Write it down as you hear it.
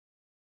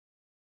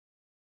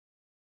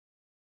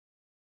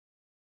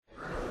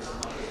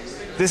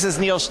This is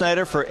Neil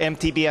Schneider for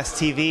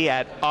MTBS-TV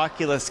at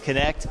Oculus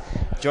Connect.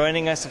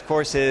 Joining us, of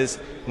course, is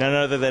none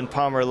other than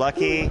Palmer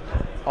Luckey.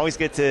 Always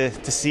good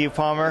to see you,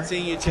 Palmer.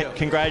 Seeing you too.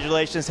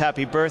 Congratulations,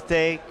 happy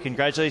birthday!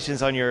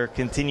 Congratulations on your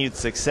continued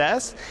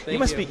success.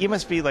 Thank you. You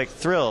must be like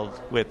thrilled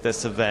with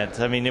this event.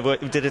 I mean,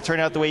 did it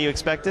turn out the way you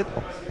expected?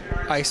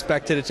 I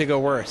expected it to go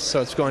worse,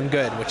 so it's going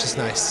good, which is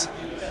nice.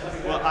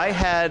 Well, I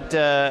had,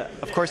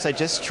 of course, I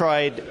just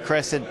tried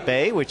Crescent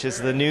Bay, which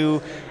is the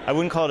new, I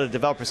wouldn't call it a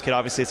developer's kit,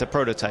 obviously it's a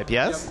prototype,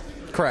 yes?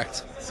 Yep.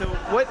 Correct. So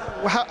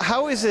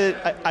how is it,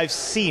 I've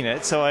seen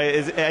it, so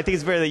I think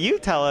it's better that you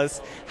tell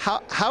us,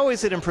 how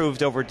is it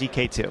improved over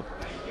DK2?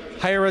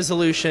 Higher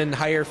resolution,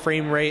 higher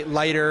frame rate,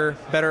 lighter,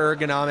 better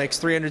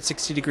ergonomics,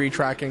 360-degree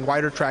tracking,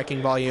 wider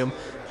tracking volume,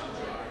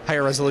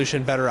 higher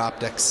resolution, better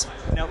optics.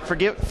 Now,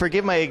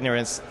 forgive my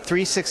ignorance,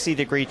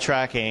 360-degree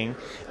tracking,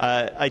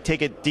 I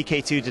take it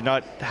DK2 did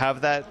not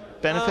have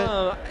that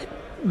benefit?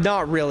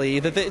 Not really.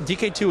 The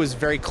DK2 was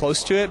very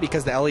close to it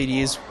because the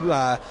LEDs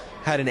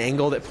had an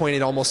angle that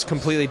pointed almost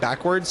completely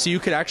backwards, so you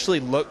could actually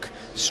look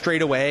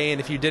straight away, and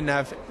if you didn't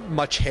have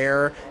much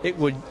hair, it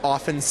would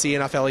often see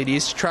enough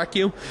LEDs to track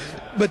you.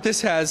 But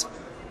this has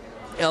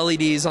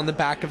LEDs on the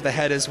back of the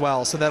head as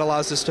well, so that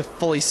allows us to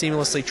fully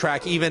seamlessly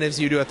track even as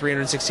you do a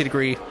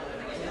 360-degree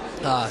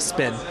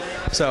spin.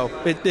 So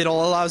it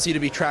allows you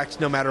to be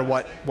tracked no matter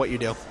what you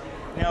do.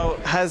 Now,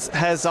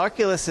 has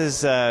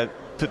Oculus's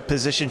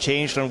position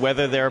changed on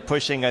whether they're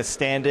pushing a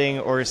standing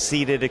or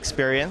seated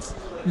experience?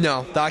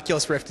 No, the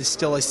Oculus Rift is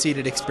still a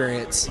seated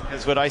experience.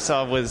 Because what I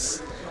saw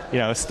was,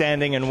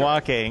 standing and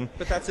walking.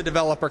 But that's a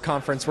developer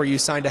conference where you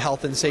signed a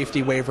health and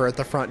safety waiver at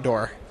the front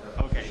door.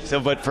 Okay.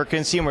 So, but for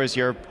consumers,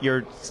 you're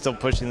still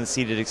pushing the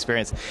seated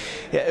experience.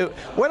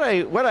 What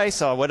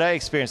I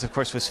experienced, of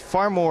course, was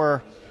far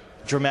more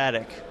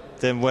dramatic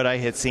than what I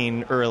had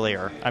seen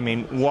earlier. I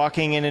mean,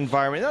 walking in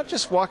environment, not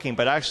just walking,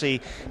 but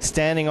actually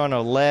standing on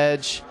a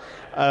ledge.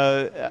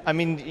 I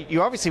mean,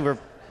 you obviously were,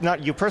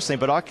 not you personally,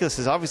 but Oculus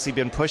has obviously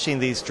been pushing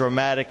these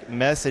dramatic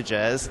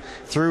messages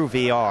through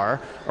VR.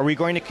 Are we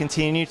going to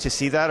continue to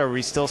see that? Are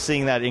we still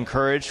seeing that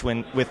encouraged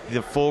with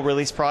the full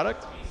release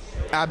product?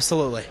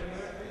 Absolutely.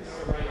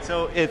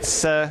 So it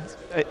struck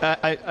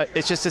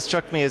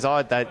me as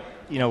odd that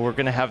we're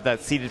going to have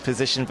that seated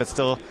position, but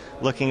still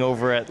looking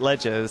over at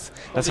ledges.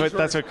 That's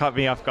what caught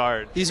me off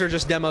guard. These are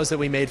just demos that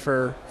we made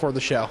for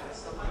the show.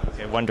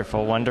 Okay,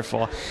 wonderful,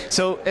 wonderful.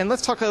 So, and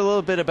let's talk a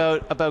little bit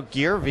about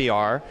Gear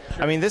VR. Sure.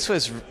 I mean, this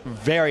was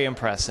very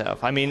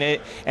impressive. I mean,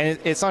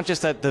 it's not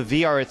just that the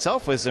VR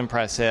itself was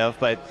impressive,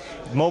 but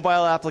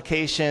mobile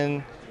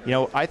application.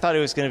 I thought it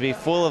was going to be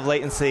full of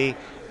latency.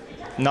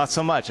 Not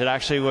so much. It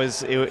actually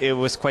was. It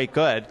was quite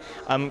good.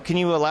 Can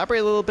you elaborate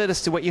a little bit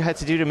as to what you had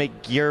to do to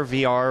make Gear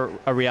VR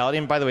a reality?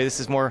 And by the way,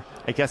 this is more.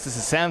 I guess this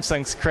is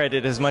Samsung's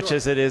credit as much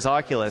as it is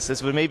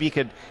Oculus. But maybe you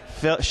could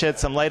shed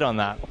some light on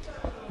that.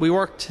 We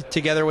worked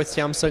together with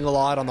Samsung a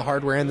lot on the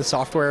hardware and the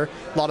software.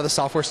 A lot of the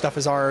software stuff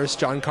is ours.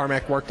 John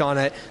Carmack worked on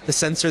it. The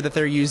sensor that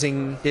they're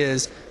using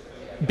is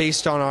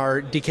based on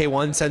our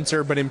DK1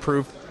 sensor, but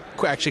improved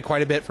actually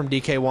quite a bit from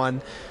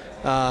DK1.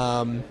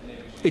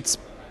 It's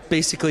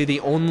basically the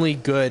only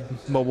good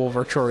mobile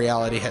virtual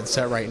reality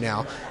headset right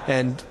now,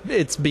 and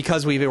it's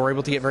because we were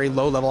able to get very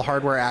low-level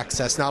hardware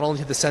access, not only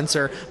to the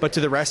sensor but to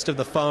the rest of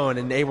the phone,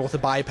 and able to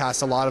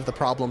bypass a lot of the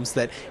problems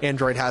that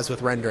Android has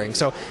with rendering.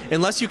 So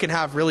unless you can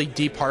have really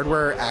deep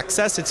hardware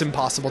access, it's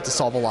impossible to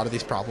solve a lot of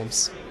these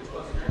problems.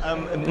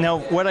 Now,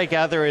 what I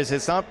gather is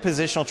it's not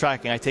positional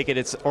tracking. I take it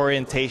it's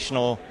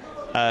orientational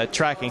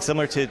tracking,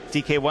 similar to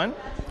DK1?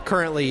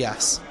 Currently,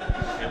 yes.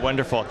 Okay,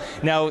 wonderful.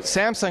 Now,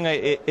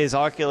 Samsung is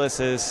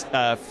Oculus's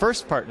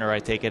first partner, I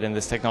take it, in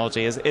this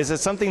technology. Is it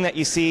something that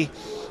you see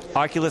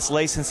Oculus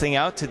licensing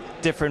out to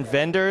different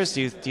vendors?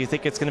 Do you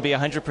think it's going to be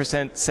 100%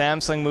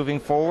 Samsung moving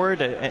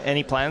forward?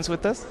 Any plans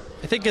with this?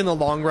 I think in the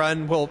long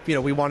run,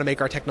 we want to make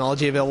our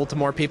technology available to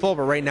more people,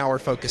 but right now we're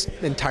focused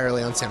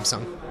entirely on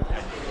Samsung.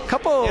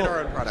 And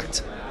our own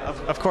product.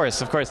 Of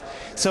course.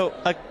 So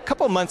a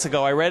couple months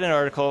ago, I read an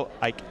article.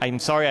 I'm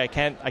sorry, I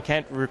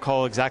can't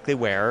recall exactly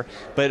where,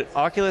 but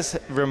Oculus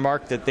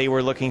remarked that they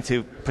were looking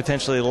to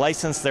potentially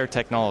license their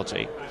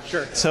technology.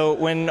 Sure. So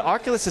when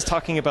Oculus is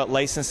talking about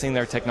licensing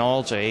their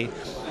technology,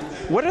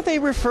 what are they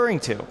referring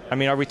to? I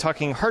mean, are we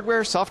talking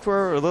hardware,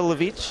 software, or a little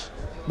of each?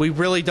 We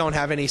really don't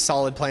have any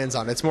solid plans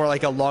on it. It's more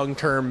like a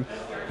long-term,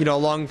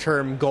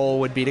 long-term goal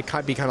would be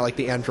to be kind of like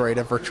the Android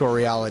of virtual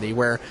reality,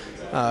 where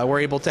we're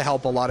able to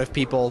help a lot of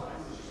people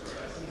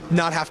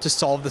not have to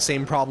solve the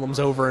same problems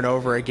over and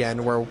over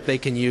again, where they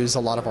can use a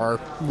lot of our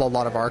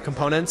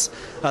components.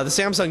 The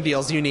Samsung deal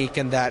is unique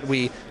in that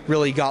we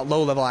really got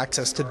low-level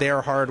access to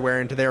their hardware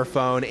and to their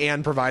phone,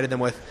 and provided them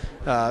with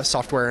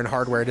software and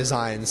hardware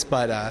designs.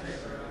 But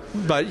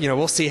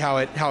we'll see how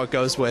it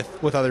goes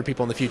with other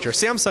people in the future.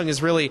 Samsung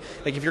is really,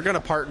 like, if you're going to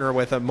partner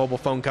with a mobile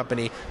phone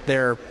company,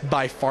 they're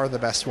by far the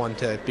best one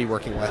to be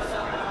working with.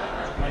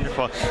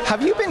 Wonderful.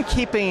 Have you been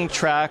keeping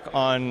track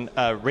on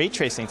ray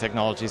tracing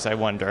technologies, I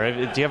wonder?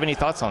 Do you have any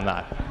thoughts on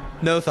that?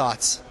 No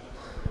thoughts.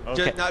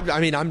 Okay. I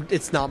mean,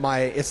 it's not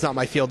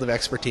my field of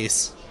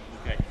expertise.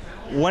 Okay.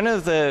 One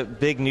of the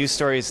big news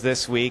stories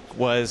this week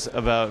was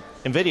about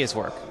Nvidia's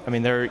work. I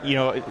mean,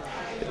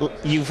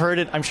 you've heard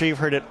it. I'm sure you've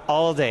heard it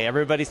all day.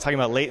 Everybody's talking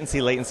about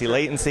latency, latency,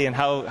 latency, and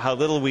how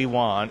little we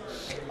want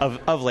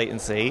of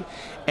latency.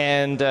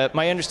 And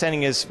my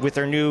understanding is with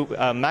their new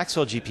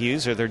Maxwell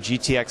GPUs, or their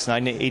GTX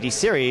 980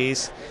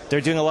 series, they're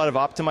doing a lot of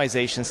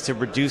optimizations to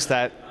reduce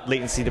that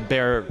latency to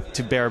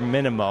bare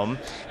minimum.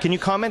 Can you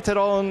comment at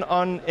all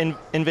on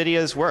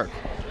Nvidia's work?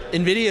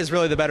 Nvidia is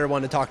really the better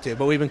one to talk to,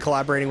 but we've been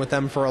collaborating with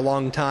them for a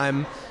long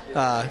time.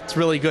 It's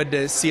really good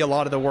to see a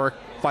lot of the work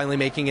finally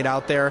making it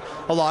out there.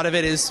 A lot of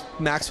it is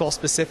Maxwell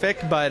specific,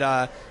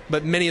 but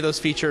many of those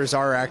features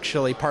are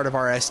actually part of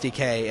our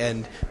SDK,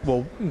 and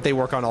they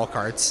work on all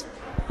cards.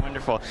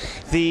 Wonderful.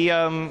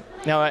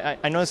 Now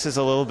I know this is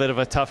a little bit of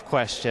a tough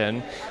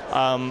question,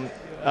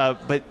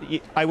 but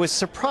I was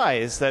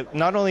surprised that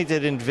not only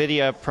did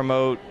Nvidia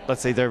promote,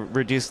 let's say, their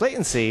reduced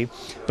latency,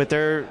 but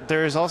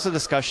there's also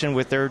discussion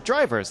with their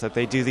drivers that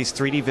they do these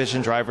 3D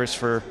vision drivers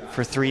for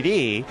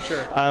 3D.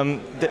 Sure.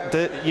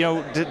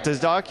 Does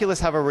the Oculus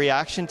have a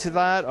reaction to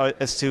that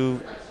as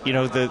to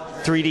the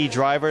 3D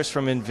drivers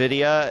from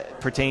Nvidia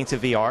pertaining to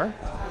VR?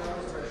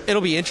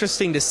 It'll be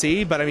interesting to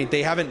see, but I mean,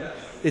 they haven't.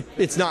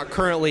 It's not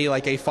currently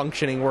like a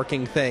functioning,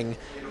 working thing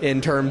in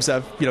terms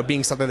of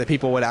being something that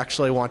people would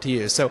actually want to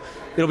use. So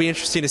it'll be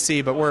interesting to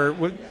see, but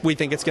we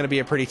think it's going to be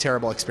a pretty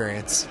terrible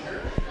experience.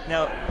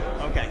 Now,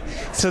 okay.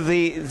 So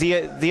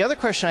the other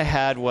question I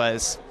had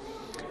was,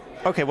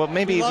 okay, well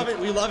maybe we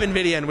love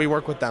Nvidia and we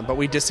work with them, but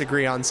we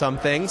disagree on some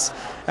things,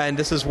 and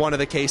this is one of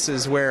the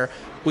cases where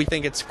we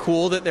think it's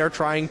cool that they're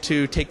trying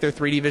to take their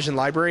 3D vision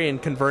library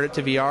and convert it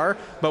to VR,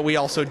 but we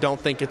also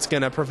don't think it's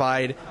going to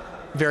provide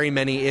very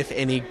many, if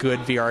any, good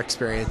VR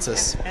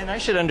experiences. And I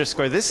should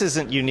underscore, this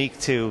isn't unique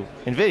to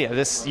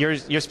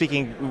NVIDIA. You're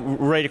speaking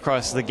right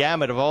across the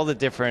gamut of all the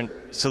different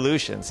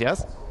solutions,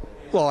 yes?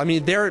 Well, I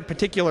mean, their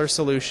particular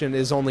solution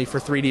is only for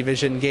 3D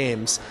vision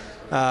games.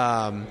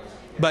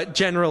 But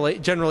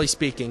generally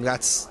speaking,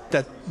 that's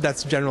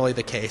generally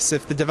the case.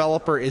 If the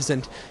developer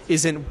isn't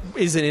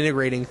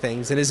integrating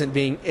things and isn't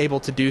being able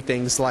to do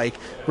things like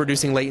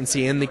reducing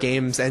latency in the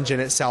game's engine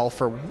itself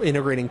or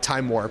integrating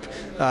time warp,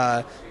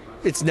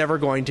 it's never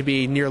going to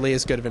be nearly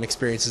as good of an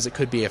experience as it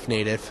could be if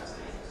native.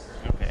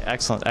 Okay,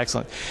 excellent,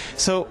 excellent.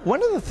 So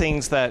one of the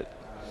things that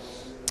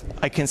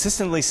I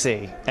consistently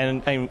see,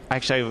 and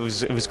actually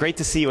it was great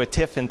to see you at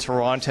TIFF in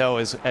Toronto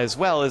as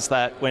well, is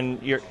that when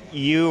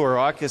you or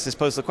Oculus is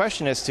posed the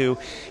question as to,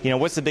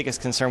 what's the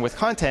biggest concern with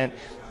content,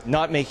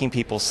 not making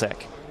people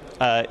sick.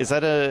 Is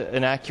that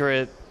an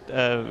accurate,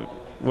 am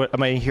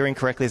I hearing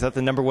correctly, is that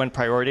the number one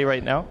priority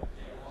right now?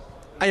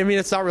 I mean,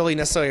 it's not really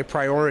necessarily a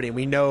priority.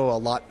 We know a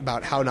lot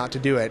about how not to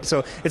do it.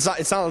 So it's not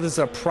that this is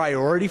a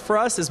priority for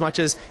us as much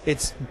as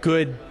it's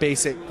good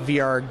basic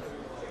VR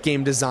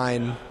game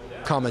design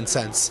common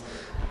sense.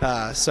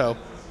 So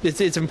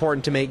it's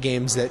important to make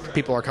games that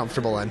people are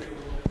comfortable in.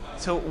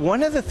 So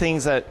one of the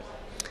things that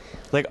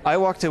I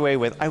walked away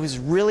with, I was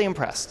really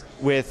impressed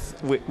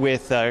with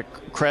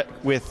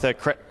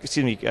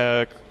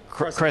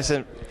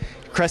Crescent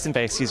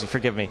Bay, excuse me,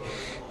 forgive me.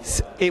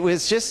 It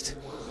was just,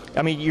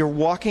 I mean, you're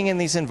walking in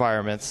these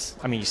environments.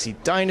 I mean, you see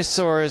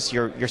dinosaurs.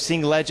 You're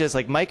seeing ledges.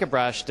 Like Micah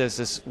Brash does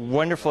this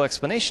wonderful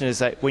explanation: is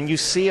that when you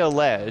see a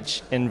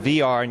ledge in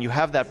VR and you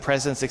have that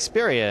presence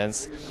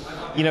experience,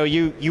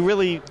 you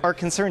really are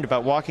concerned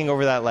about walking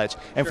over that ledge.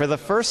 And for the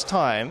first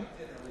time,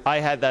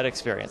 I had that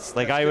experience.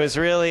 Like I was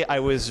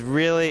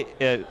really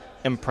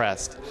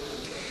impressed.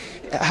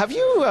 Have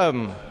you?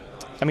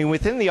 I mean,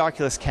 within the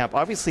Oculus camp,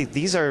 obviously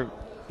these are,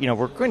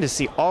 we're going to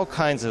see all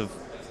kinds of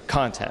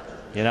content.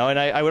 And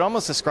I would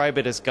almost describe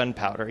it as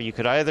gunpowder. You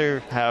could either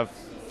have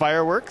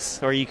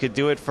fireworks or you could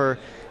do it for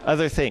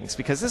other things,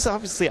 because this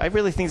obviously, I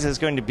really think this is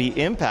going to be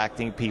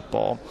impacting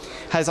people.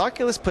 Has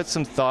Oculus put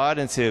some thought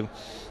into,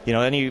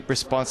 any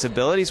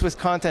responsibilities with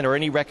content or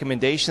any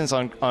recommendations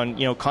on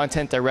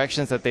content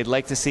directions that they'd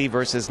like to see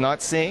versus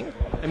not seeing?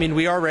 I mean,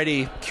 we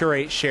already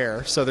curate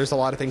share, so there's a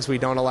lot of things we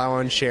don't allow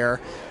on share,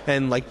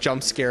 and like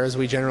jump scares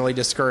we generally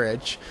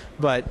discourage.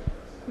 But,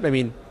 I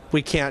mean,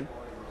 we can't,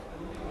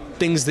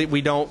 things that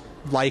we don't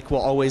like will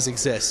always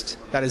exist.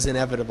 That is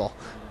inevitable.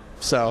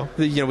 So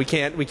we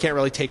can't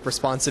really take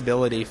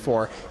responsibility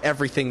for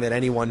everything that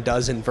anyone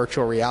does in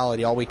virtual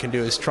reality. All we can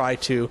do is try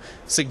to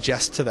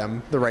suggest to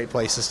them the right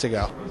places to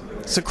go.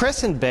 So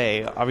Crescent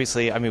Bay,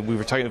 obviously, I mean, we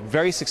were talking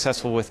very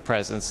successful with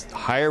presence,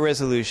 higher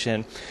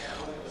resolution.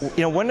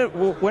 One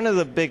of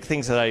the big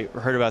things that I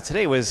heard about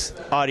today was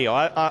audio.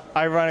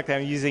 Ironically,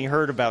 I'm using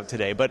heard about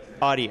today, but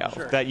audio.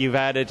 Sure. That you've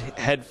added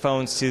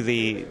headphones to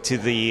the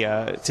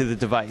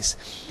device.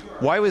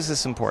 Why was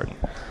this important?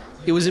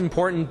 It was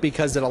important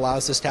because it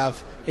allows us to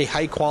have a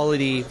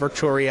high-quality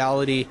virtual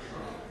reality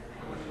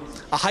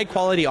a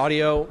high-quality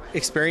audio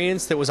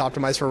experience that was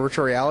optimized for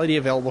virtual reality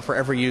available for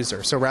every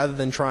user. So rather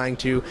than trying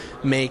to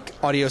make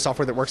audio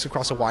software that works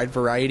across a wide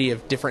variety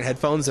of different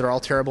headphones that are all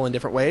terrible in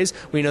different ways,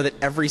 we know that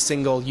every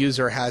single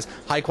user has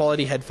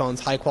high-quality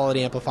headphones,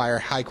 high-quality amplifier,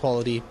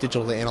 high-quality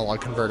digital to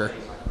analog converter.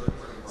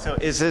 So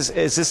is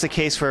this the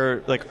case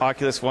where like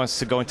Oculus wants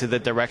to go into the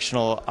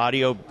directional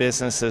audio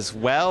business as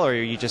well, or are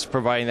you just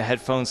providing the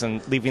headphones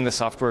and leaving the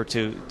software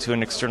to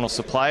an external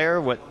supplier?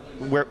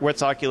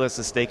 What's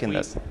Oculus' stake in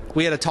this?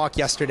 We had a talk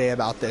yesterday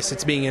about this.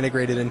 It's being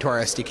integrated into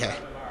our SDK.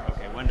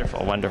 Okay,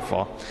 wonderful,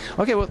 wonderful.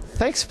 Okay, well,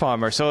 thanks,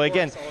 Palmer. So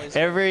again,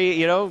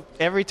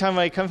 every time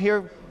I come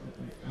here,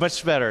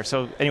 much better.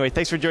 So anyway,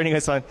 thanks for joining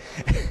us on.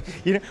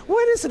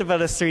 What is it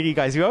about us 3D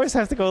guys? We always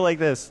have to go like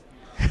this.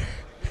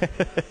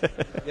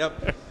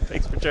 Yep.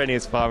 Thanks for joining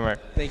us, Palmer.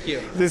 Thank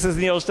you. This is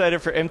Neil Schneider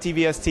for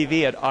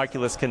MTBS-TV at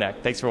Oculus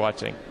Connect. Thanks for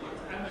watching.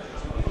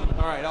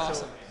 All right,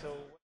 awesome.